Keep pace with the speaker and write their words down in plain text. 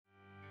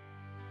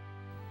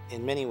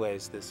In many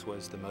ways, this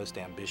was the most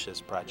ambitious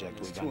project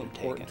we've undertaken. It's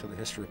too important to the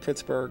history of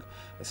Pittsburgh.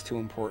 It's too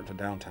important to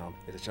downtown.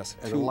 It is just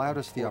It allowed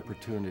us the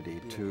opportunity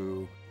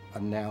to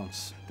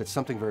announce that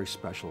something very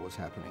special was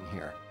happening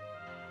here.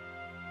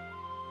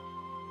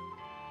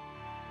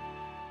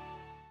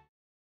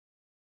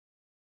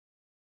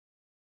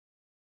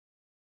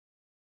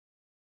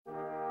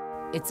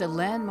 It's a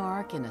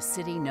landmark in a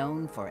city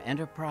known for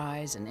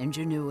enterprise and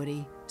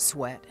ingenuity,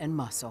 sweat and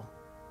muscle.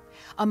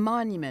 A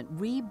monument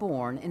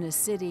reborn in a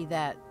city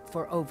that,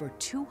 for over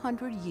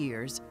 200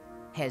 years,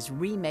 has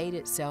remade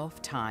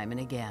itself time and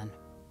again.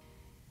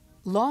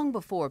 Long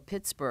before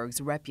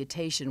Pittsburgh's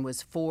reputation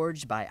was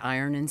forged by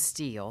iron and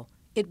steel,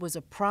 it was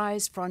a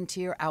prized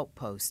frontier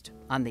outpost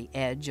on the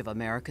edge of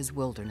America's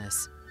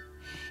wilderness.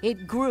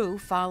 It grew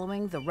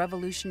following the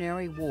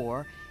Revolutionary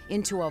War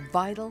into a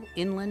vital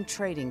inland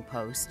trading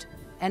post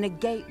and a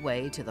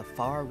gateway to the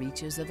far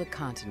reaches of the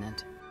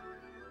continent.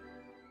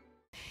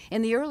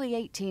 In the early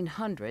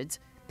 1800s,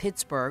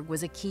 Pittsburgh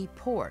was a key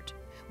port,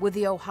 with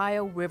the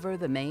Ohio River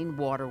the main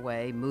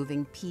waterway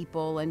moving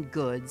people and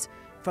goods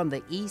from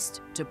the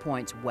east to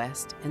points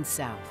west and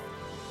south.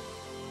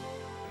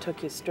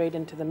 Took you straight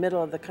into the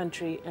middle of the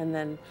country and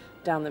then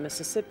down the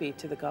Mississippi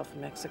to the Gulf of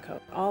Mexico.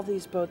 All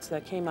these boats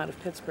that came out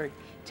of Pittsburgh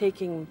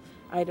taking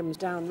items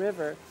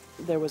downriver,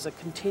 there was a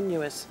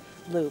continuous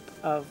loop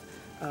of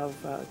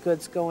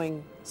goods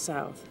going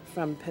south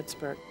from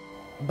Pittsburgh.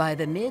 By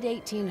the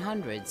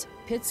mid-1800s,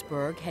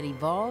 Pittsburgh had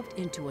evolved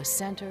into a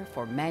center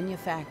for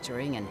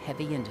manufacturing and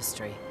heavy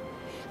industry.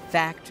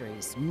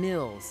 Factories,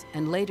 mills,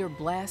 and later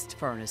blast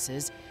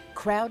furnaces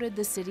crowded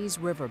the city's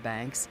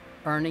riverbanks,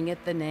 earning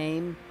it the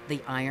name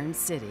the Iron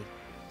City.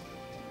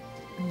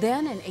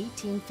 Then in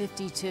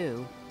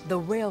 1852, the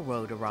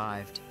railroad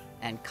arrived,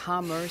 and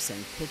commerce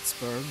in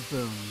Pittsburgh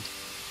boomed.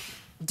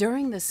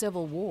 During the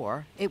Civil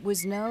War, it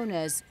was known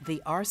as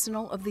the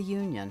Arsenal of the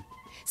Union,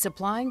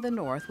 supplying the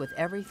North with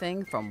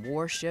everything from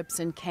warships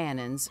and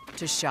cannons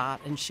to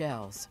shot and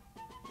shells.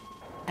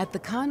 At the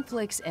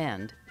conflict's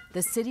end,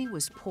 the city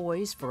was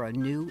poised for a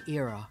new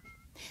era.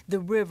 The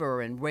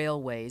river and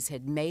railways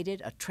had made it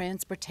a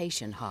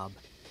transportation hub.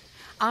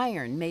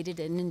 Iron made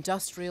it an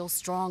industrial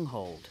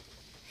stronghold.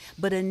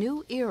 But a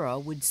new era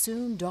would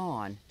soon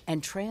dawn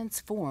and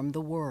transform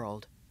the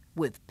world,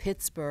 with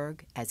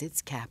Pittsburgh as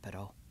its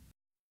capital.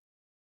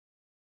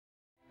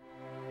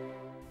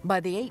 By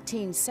the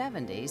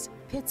 1870s,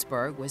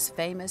 Pittsburgh was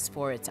famous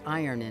for its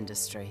iron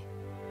industry.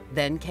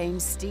 Then came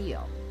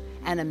steel,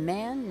 and a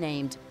man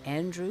named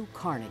Andrew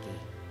Carnegie.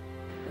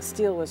 The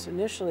steel was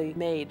initially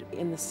made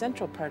in the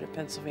central part of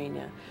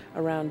Pennsylvania,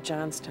 around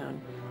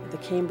Johnstown, the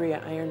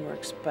Cambria Iron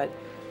Works, but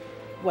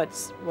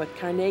what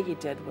Carnegie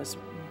did was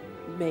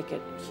make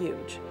it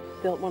huge.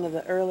 Built one of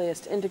the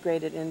earliest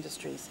integrated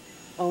industries,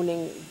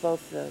 owning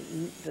both the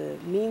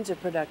means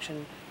of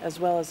production as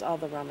well as all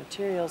the raw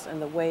materials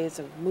and the ways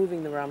of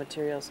moving the raw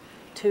materials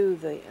to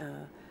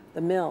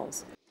the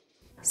mills.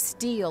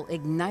 Steel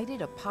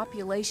ignited a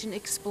population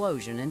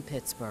explosion in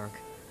Pittsburgh.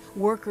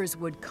 Workers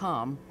would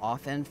come,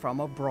 often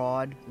from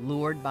abroad,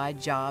 lured by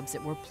jobs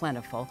that were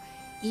plentiful,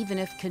 even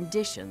if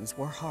conditions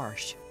were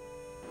harsh.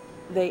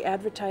 They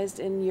advertised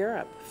in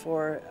Europe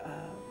for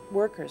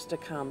workers to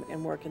come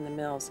and work in the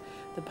mills.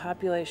 The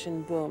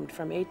population boomed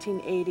from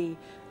 1880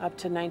 up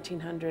to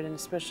 1900, and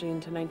especially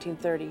into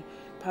 1930.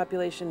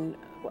 Population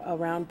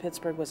around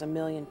Pittsburgh was 1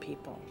 million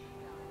people.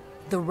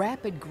 The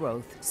rapid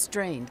growth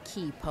strained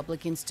key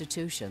public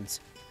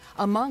institutions.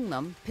 Among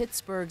them,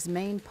 Pittsburgh's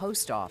main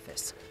post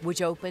office,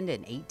 which opened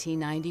in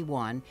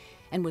 1891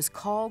 and was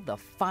called the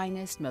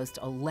finest, most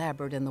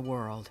elaborate in the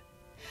world.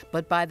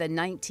 But by the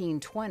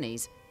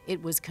 1920s,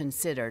 it was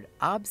considered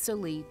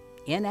obsolete,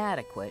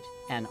 inadequate,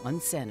 and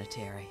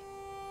unsanitary.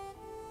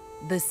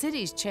 The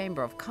city's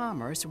Chamber of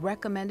Commerce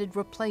recommended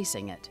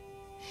replacing it.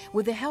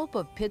 With the help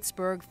of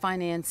Pittsburgh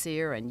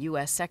financier and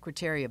U.S.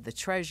 Secretary of the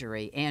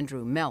Treasury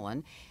Andrew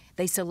Mellon,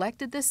 they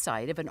selected the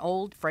site of an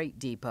old freight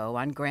depot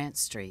on Grant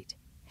Street.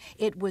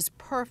 It was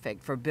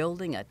perfect for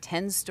building a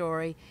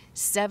 10-story,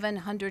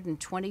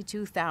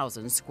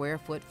 722,000 square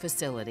foot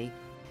facility,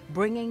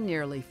 bringing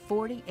nearly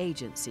 40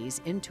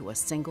 agencies into a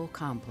single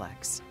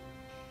complex.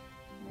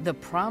 The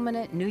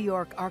prominent New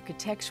York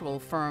architectural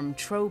firm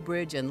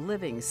Trowbridge and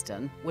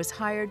Livingston was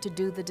hired to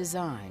do the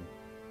design.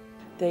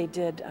 They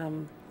did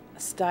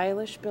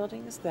stylish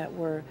buildings that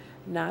were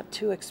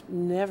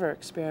never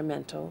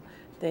experimental.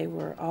 They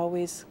were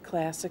always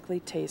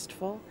classically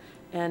tasteful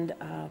and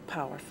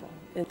powerful.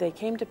 And they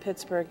came to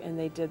Pittsburgh and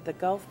they did the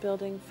Gulf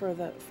building for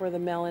the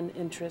Mellon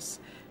interests.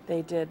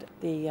 They did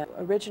the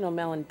original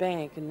Mellon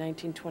Bank in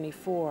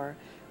 1924,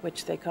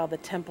 which they call the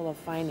Temple of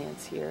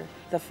Finance here.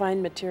 The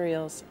fine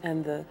materials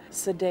and the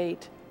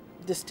sedate,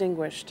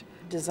 distinguished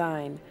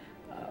design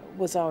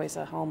was always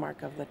a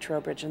hallmark of the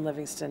Trowbridge and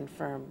Livingston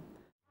firm.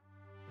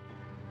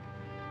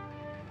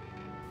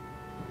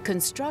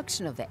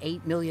 Construction of the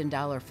 $8 million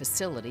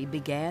facility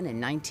began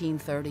in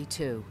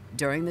 1932,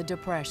 during the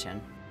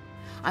Depression.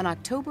 On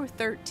October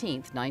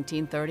 13,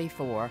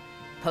 1934,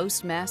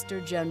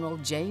 Postmaster General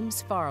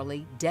James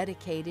Farley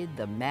dedicated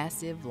the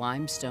massive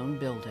limestone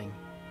building.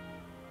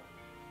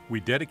 We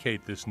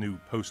dedicate this new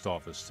post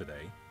office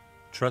today,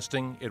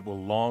 trusting it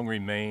will long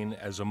remain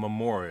as a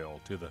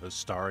memorial to the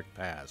historic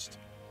past,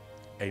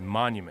 a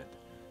monument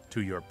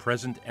to your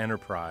present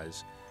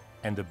enterprise,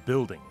 and a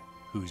building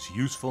whose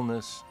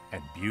usefulness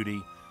and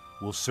beauty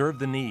will serve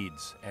the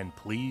needs and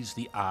please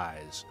the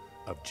eyes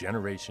of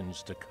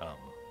generations to come.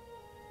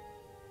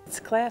 It's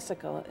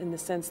classical in the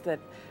sense that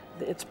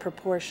it's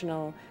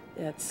proportional,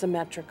 it's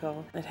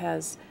symmetrical, it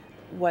has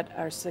what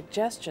are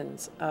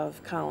suggestions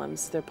of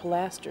columns. They're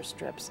pilaster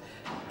strips.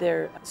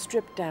 They're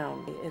stripped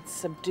down. It's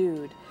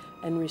subdued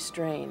and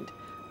restrained,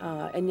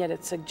 and yet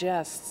it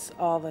suggests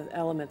all the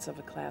elements of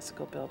a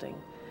classical building.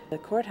 The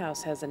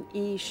courthouse has an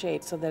E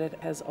shape so that it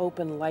has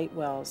open light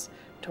wells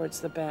towards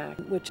the back,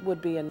 which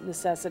would be a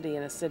necessity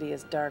in a city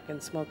as dark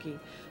and smoky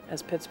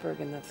as Pittsburgh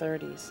in the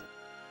 30s.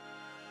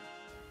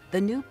 The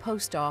new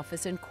post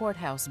office and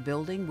courthouse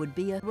building would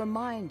be a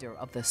reminder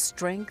of the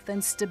strength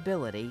and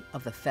stability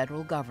of the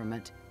federal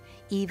government,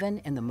 even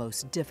in the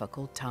most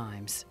difficult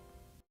times.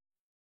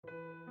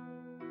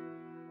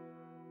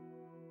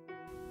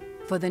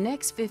 For the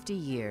next 50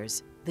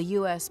 years, the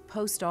U.S.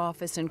 Post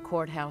Office and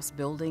Courthouse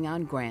building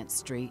on Grant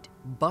Street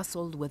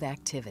bustled with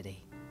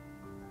activity.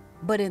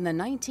 But in the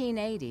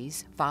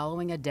 1980s,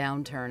 following a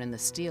downturn in the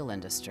steel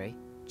industry,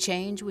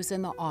 change was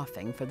in the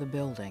offing for the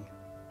building.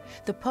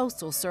 The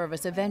Postal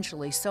Service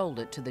eventually sold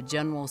it to the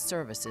General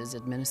Services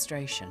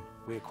Administration.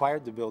 We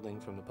acquired the building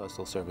from the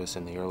Postal Service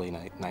in the early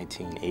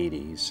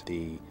 1980s.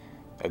 The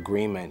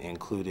agreement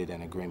included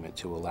an agreement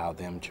to allow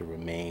them to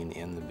remain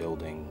in the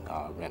building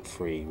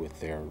rent-free with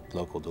their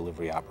local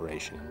delivery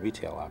operation and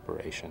retail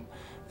operation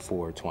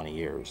for 20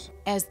 years.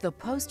 As the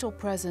postal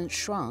presence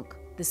shrunk,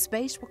 the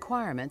space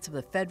requirements of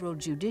the federal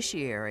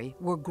judiciary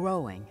were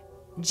growing.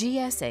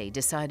 GSA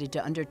decided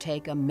to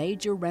undertake a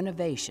major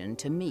renovation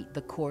to meet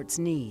the court's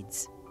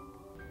needs.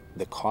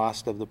 The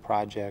cost of the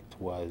project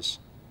was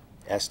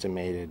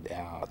estimated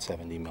at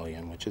 $70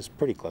 million, which is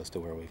pretty close to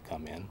where we've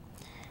come in.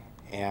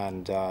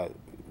 And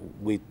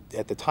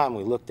at the time,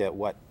 we looked at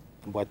what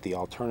the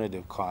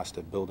alternative cost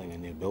of building a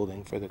new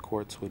building for the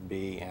courts would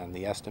be, and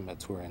the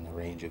estimates were in the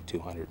range of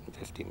 $250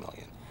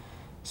 million.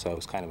 So it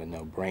was kind of a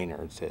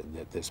no-brainer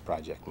that this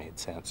project made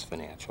sense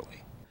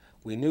financially.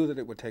 We knew that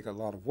it would take a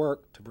lot of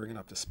work to bring it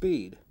up to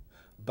speed,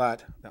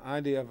 but the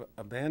idea of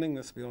abandoning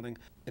this building,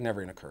 it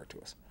never even occurred to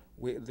us.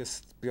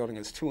 This building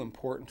is too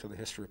important to the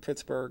history of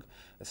Pittsburgh.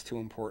 It's too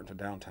important to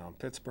downtown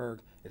Pittsburgh.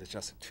 It is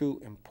just too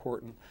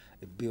important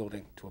a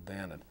building to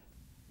abandon.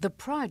 The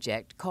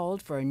project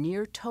called for a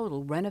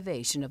near-total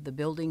renovation of the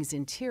building's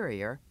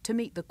interior to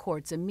meet the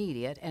court's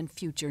immediate and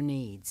future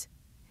needs.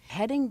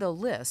 Heading the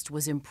list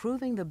was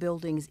improving the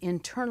building's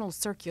internal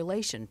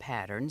circulation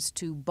patterns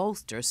to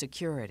bolster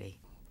security.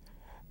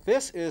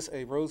 This is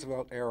a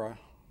Roosevelt-era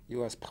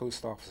U.S.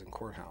 Post Office and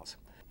Courthouse.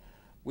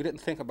 We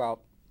didn't think about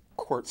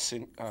court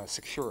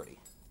security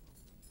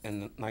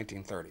in the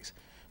 1930s.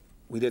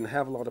 We didn't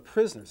have a lot of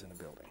prisoners in the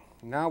building.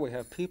 Now we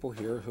have people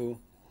here who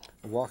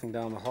are walking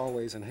down the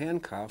hallways in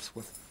handcuffs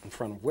in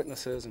front of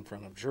witnesses, in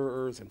front of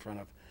jurors, in front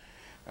of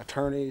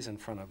attorneys, in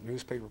front of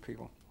newspaper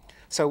people.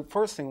 So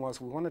first thing was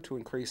we wanted to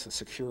increase the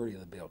security of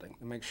the building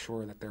and make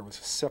sure that there was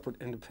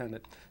separate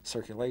independent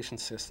circulation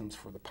systems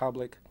for the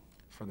public,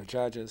 for the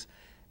judges,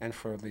 and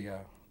for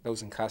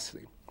those in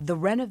custody. The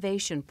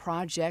renovation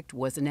project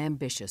was an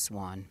ambitious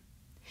one.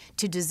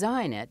 To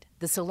design it,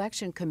 the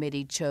selection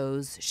committee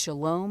chose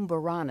Shalom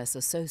Baranis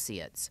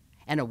Associates,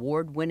 an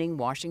award-winning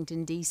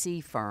Washington,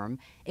 D.C. firm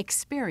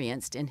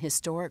experienced in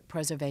historic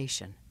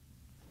preservation.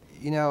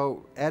 You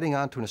know, adding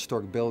on to an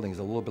historic building is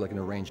a little bit like an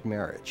arranged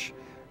marriage.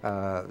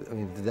 I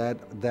mean,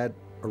 that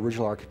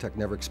original architect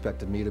never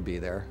expected me to be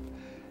there.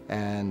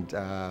 And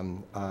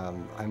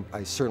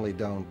I certainly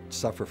don't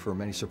suffer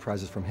from any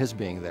surprises from his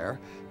being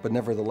there, but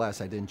nevertheless,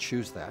 I didn't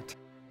choose that.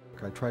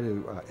 I try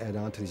to add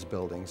on to these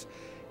buildings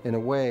in a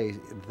way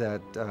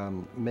that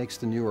makes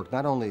the new work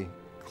not only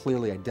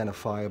clearly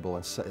identifiable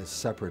and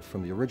separate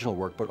from the original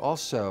work, but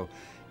also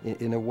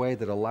in a way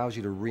that allows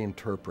you to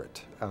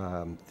reinterpret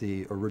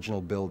the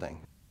original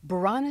building.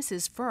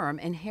 Baranis' firm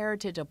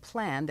inherited a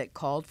plan that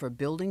called for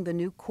building the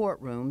new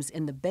courtrooms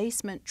in the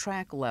basement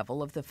track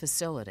level of the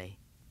facility.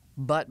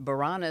 But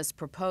Baranis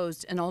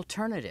proposed an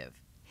alternative,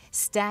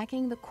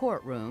 stacking the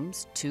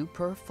courtrooms, 2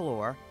 per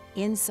floor,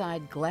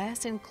 inside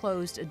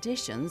glass-enclosed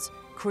additions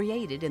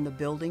created in the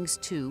building's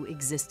 2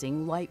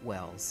 existing light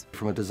wells.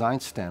 From a design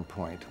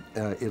standpoint,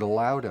 it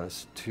allowed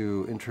us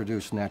to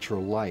introduce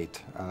natural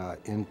light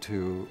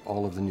into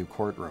all of the new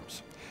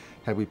courtrooms.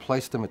 Had we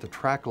placed them at the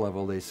track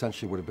level, they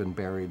essentially would have been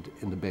buried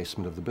in the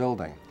basement of the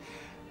building.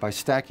 By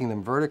stacking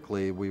them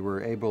vertically, we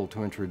were able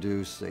to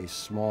introduce a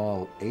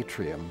small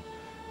atrium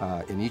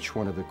in each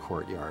one of the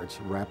courtyards,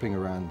 wrapping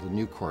around the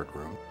new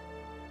courtroom.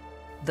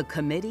 The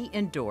committee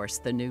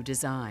endorsed the new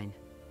design.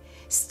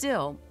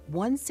 Still,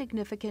 one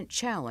significant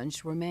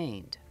challenge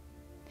remained.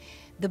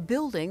 The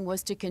building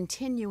was to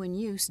continue in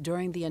use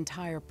during the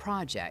entire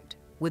project,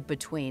 with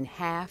between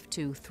half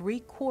to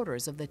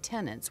 3/4 of the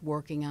tenants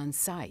working on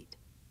site,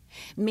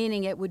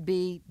 meaning it would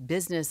be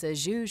business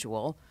as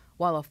usual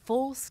while a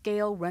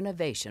full-scale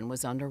renovation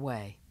was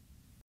underway.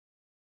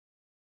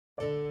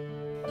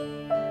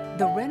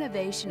 The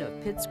renovation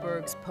of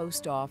Pittsburgh's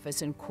post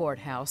office and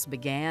courthouse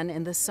began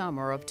in the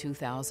summer of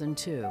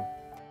 2002.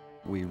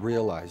 We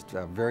realized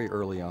very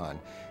early on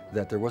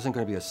that there wasn't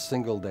going to be a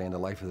single day in the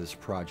life of this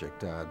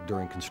project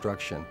during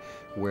construction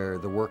where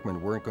the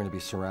workmen weren't going to be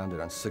surrounded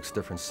on 6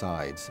 different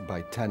sides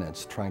by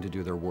tenants trying to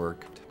do their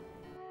work.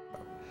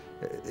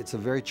 It's a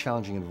very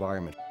challenging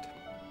environment.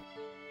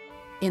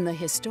 In the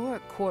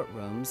historic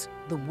courtrooms,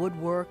 the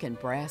woodwork and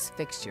brass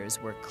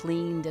fixtures were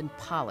cleaned and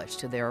polished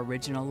to their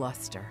original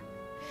luster.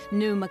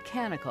 New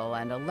mechanical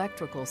and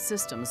electrical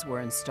systems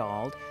were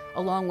installed,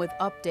 along with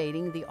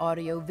updating the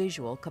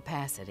audio-visual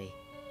capacity.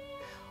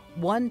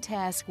 One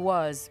task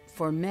was,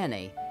 for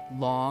many,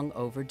 long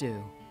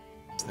overdue.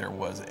 There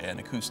was an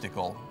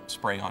acoustical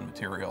spray-on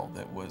material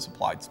that was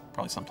applied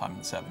probably sometime in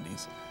the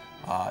 70s.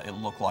 It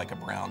looked like a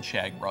brown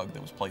shag rug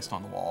that was placed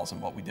on the walls,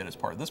 and what we did as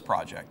part of this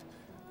project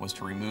was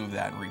to remove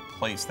that and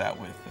replace that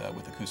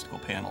with acoustical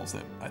panels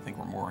that I think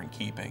were more in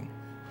keeping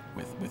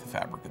with the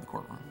fabric of the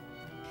courtroom.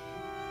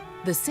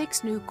 The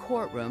 6 new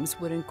courtrooms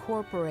would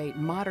incorporate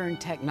modern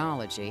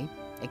technology,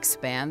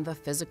 expand the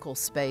physical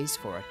space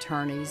for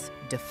attorneys,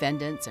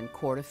 defendants, and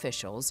court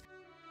officials.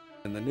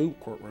 In the new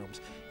courtrooms,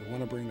 we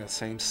want to bring that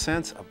same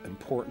sense of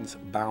importance,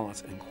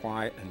 balance, and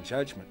quiet and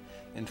judgment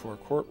into our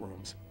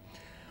courtrooms,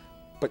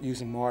 but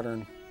using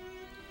modern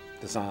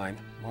design,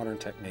 modern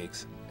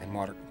techniques, and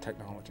modern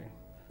technology.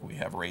 We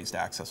have raised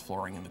access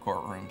flooring in the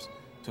courtrooms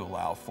to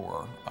allow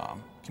for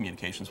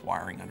communications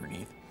wiring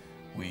underneath.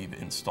 We've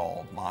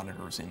installed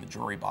monitors in the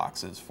jury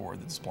boxes for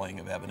the displaying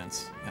of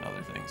evidence and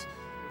other things.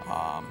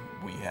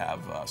 We have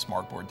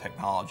smartboard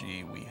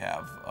technology. We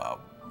have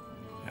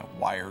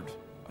wired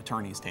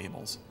attorneys'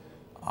 tables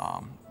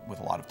with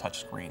a lot of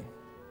touchscreen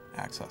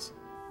access.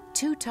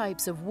 2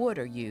 types of wood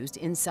are used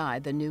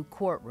inside the new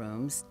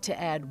courtrooms to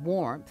add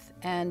warmth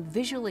and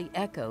visually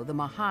echo the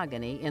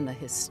mahogany in the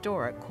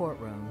historic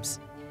courtrooms.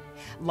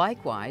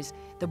 Likewise,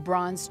 the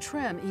bronze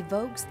trim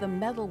evokes the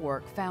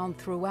metalwork found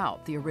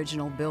throughout the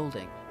original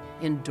building,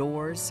 in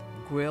doors,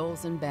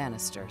 grills, and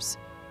banisters.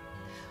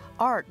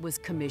 Art was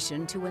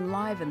commissioned to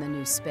enliven the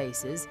new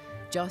spaces,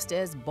 just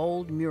as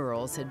bold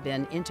murals had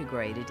been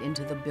integrated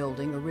into the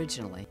building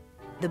originally.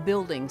 The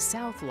building's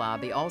south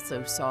lobby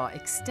also saw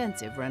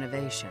extensive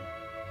renovation.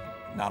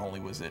 Not only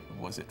was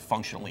it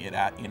functionally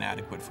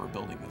inadequate for a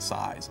building this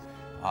size,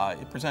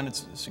 it presented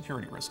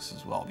security risks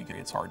as well because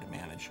it's hard to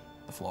manage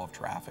the flow of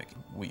traffic.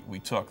 We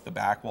took the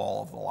back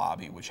wall of the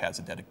lobby, which has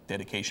a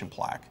dedication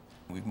plaque,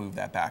 and we've moved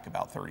that back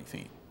about 30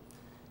 feet.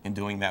 In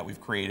doing that,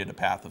 we've created a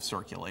path of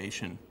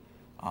circulation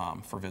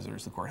for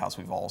visitors to the courthouse.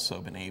 We've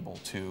also been able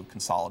to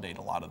consolidate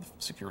a lot of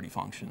the security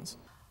functions.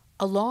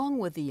 Along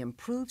with the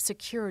improved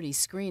security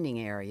screening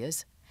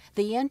areas,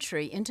 the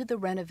entry into the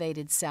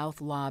renovated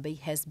south lobby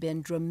has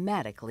been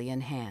dramatically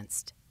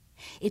enhanced.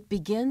 It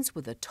begins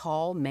with a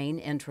tall main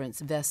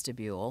entrance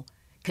vestibule,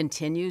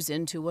 continues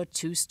into a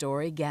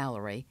 2-story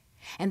gallery,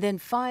 and then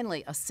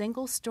finally a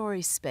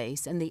single-story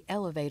space in the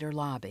elevator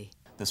lobby.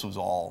 This was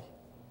all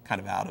kind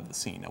of out of the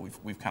scene. Now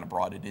we've kind of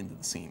brought it into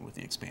the scene with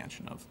the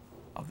expansion of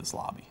this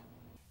lobby.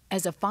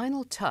 As a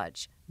final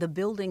touch, the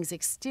building's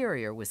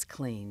exterior was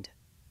cleaned.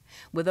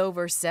 With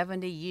over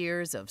 70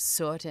 years of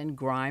soot and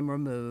grime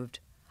removed,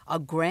 a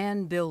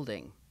grand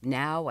building,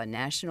 now a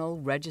National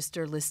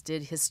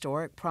Register-listed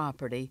historic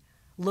property,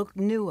 looked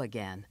new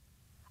again,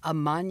 a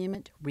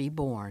Monument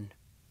Reborn.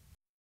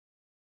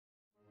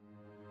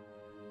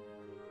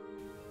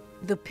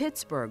 The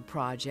Pittsburgh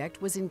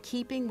project was in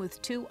keeping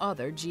with 2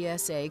 other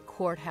GSA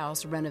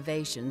courthouse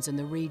renovations in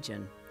the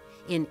region,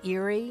 in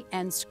Erie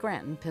and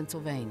Scranton,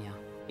 Pennsylvania.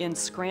 In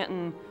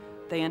Scranton,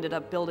 they ended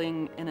up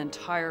building an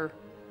entire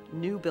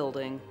new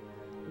building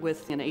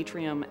with an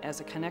atrium as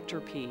a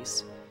connector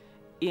piece.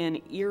 In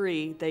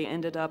Erie, they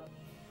ended up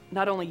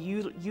not only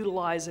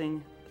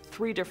utilizing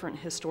 3 different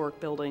historic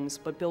buildings,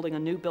 but building a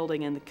new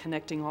building and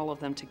connecting all of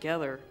them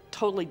together,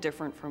 totally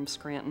different from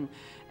Scranton.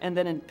 And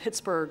then in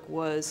Pittsburgh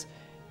was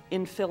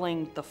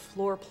infilling the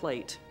floor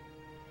plate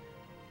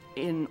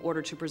in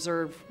order to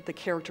preserve the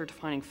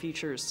character-defining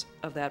features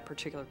of that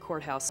particular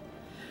courthouse.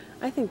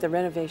 I think the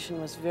renovation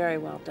was very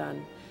well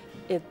done.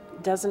 It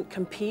doesn't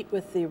compete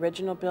with the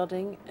original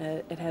building.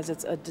 It has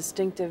a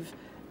distinctive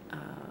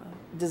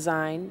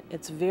design.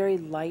 It's very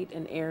light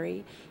and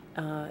airy,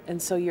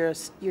 and so you're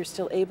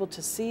still able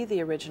to see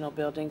the original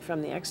building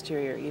from the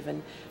exterior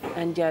even,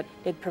 and yet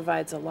it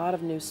provides a lot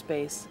of new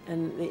space,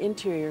 and the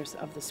interiors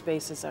of the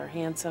spaces are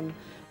handsome.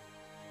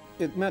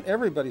 It met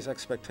everybody's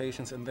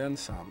expectations and then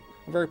some.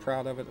 I'm very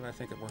proud of it, and I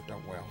think it worked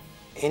out well.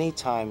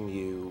 Anytime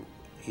you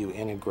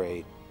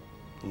integrate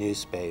new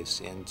space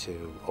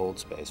into old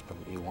space,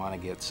 you want to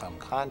get some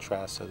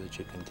contrast so that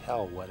you can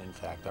tell what in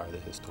fact are the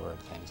historic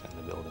things in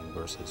the building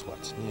versus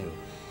what's new.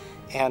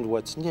 And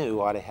what's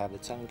new ought to have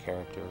its own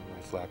character and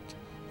reflect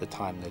the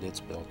time that it's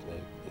built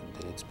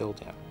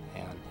in.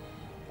 And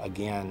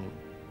again,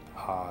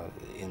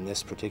 in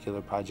this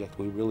particular project,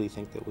 we really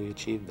think that we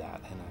achieved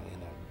that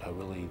in a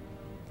really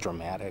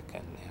dramatic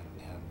and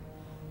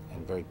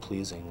very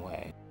pleasing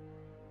way.